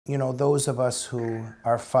you know, those of us who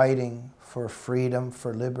are fighting for freedom,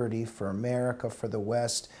 for liberty, for America, for the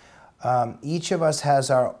West, each of us has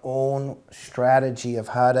our own strategy of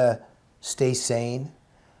how to stay sane,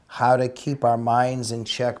 how to keep our minds in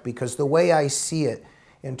check. Because the way I see it,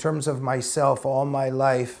 in terms of myself, all my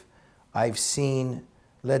life, I've seen,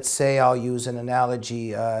 let's say I'll use an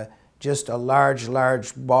analogy, just a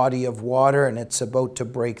large body of water, and it's about to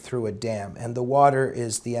break through a dam. And the water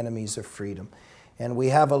is the enemies of freedom. And we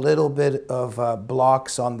have a little bit of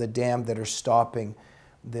blocks on the dam that are stopping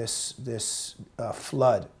this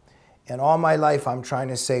flood. And all my life I'm trying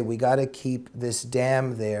to say, we got to keep this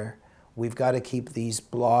dam there. We've got to keep these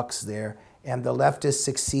blocks there. And the left is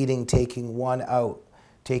succeeding, taking one out,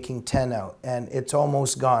 taking 10 out. And it's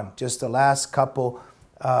almost gone. Just the last couple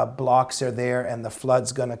blocks are there, and the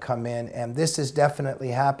flood's going to come in. And this is definitely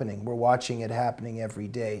happening. We're watching it happening every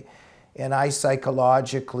day. And I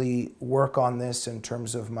psychologically work on this in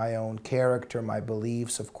terms of my own character, my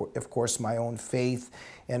beliefs, of course, my own faith.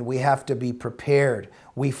 And we have to be prepared.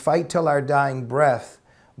 We fight till our dying breath,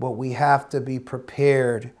 but we have to be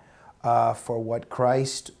prepared for what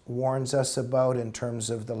Christ warns us about in terms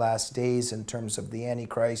of the last days, in terms of the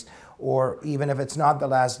Antichrist, or even if it's not the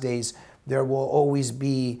last days, there will always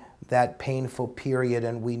be that painful period.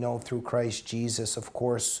 And we know through Christ Jesus, of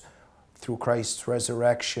course, through Christ's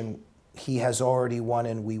resurrection, he has already won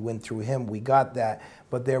and we win through him. We got that.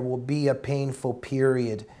 But there will be a painful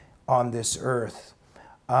period on this earth.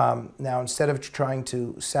 Now, instead of trying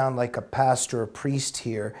to sound like a pastor or priest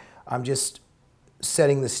here, I'm just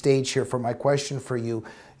setting the stage here for my question for you.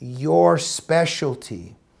 Your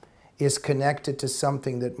specialty is connected to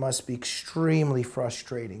something that must be extremely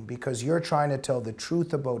frustrating, because you're trying to tell the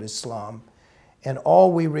truth about Islam, and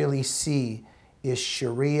all we really see is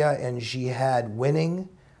Sharia and jihad winning,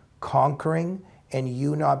 conquering, and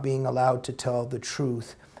you not being allowed to tell the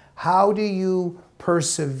truth. How do you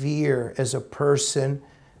persevere as a person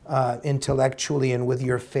intellectually and with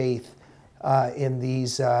your faith in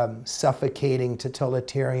these suffocating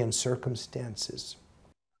totalitarian circumstances?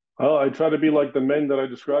 Well, I try to be like the men that I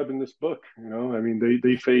described in this book. You know, I mean,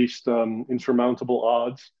 they faced insurmountable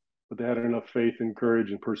odds, but they had enough faith and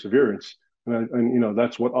courage and perseverance. And you know,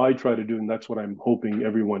 that's what I try to do, and that's what I'm hoping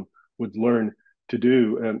everyone would learn to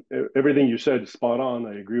do. And everything you said is spot on.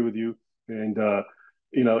 I agree with you. And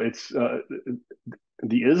you know, it's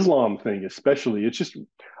the Islam thing, especially. It's just,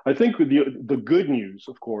 I think the good news,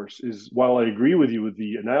 of course, is while I agree with you with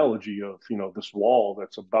the analogy of, you know, this wall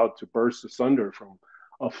that's about to burst asunder from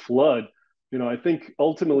a flood, you know, I think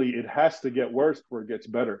ultimately it has to get worse before it gets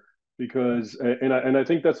better. Because and I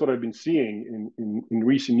think that's what I've been seeing in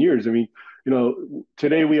recent years. I mean, you know,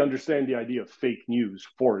 today we understand the idea of fake news,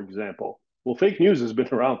 for example. Well, fake news has been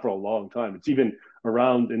around for a long time. It's even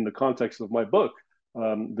around in the context of my book.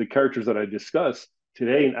 The characters that I discuss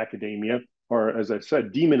today in academia are, as I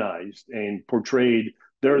said, demonized and portrayed.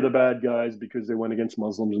 They're the bad guys because they went against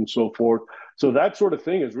Muslims and so forth. So that sort of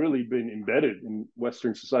thing has really been embedded in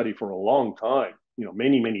Western society for a long time, you know,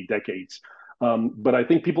 many decades. But I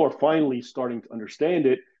think people are finally starting to understand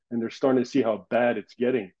it, and they're starting to see how bad it's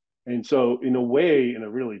getting. And so, in a way, in a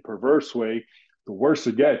really perverse way, the worse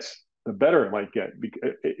it gets, the better it might get.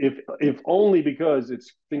 If only because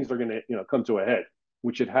it's things are going to, you know, come to a head,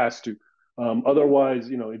 which it has to. Otherwise,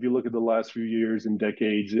 you know, if you look at the last few years and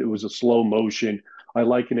decades, it was a slow motion. I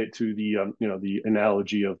liken it to the, you know, the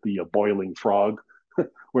analogy of the boiling frog,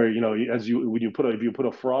 where, you know, as you when you put if you put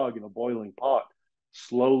a frog in a boiling pot,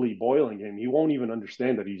 slowly boiling him, he won't even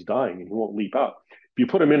understand that he's dying, and he won't leap out. If you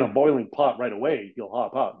put him in a boiling pot right away, he'll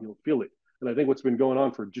hop out, he'll feel it. And I think what's been going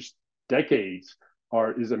on for just decades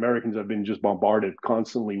is Americans have been just bombarded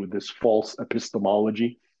constantly with this false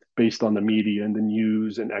epistemology based on the media and the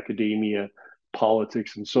news and academia,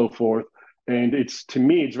 politics, and so forth. And it's, to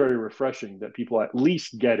me, it's very refreshing that people at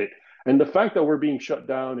least get it. And the fact that we're being shut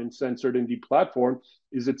down and censored and deplatformed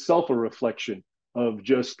is itself a reflection of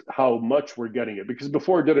just how much we're getting it. Because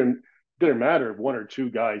before it didn't matter if one or two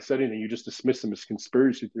guys said anything, you just dismiss them as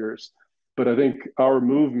conspiracy theorists. But I think our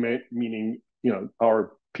movement, meaning, you know,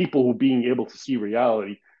 our people who being able to see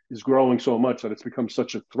reality, is growing so much that it's become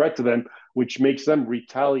such a threat to them, which makes them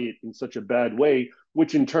retaliate in such a bad way,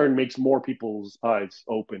 which in turn makes more people's eyes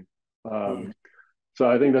open. Yeah. So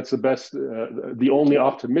I think that's the best, the only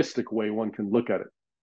optimistic way one can look at it.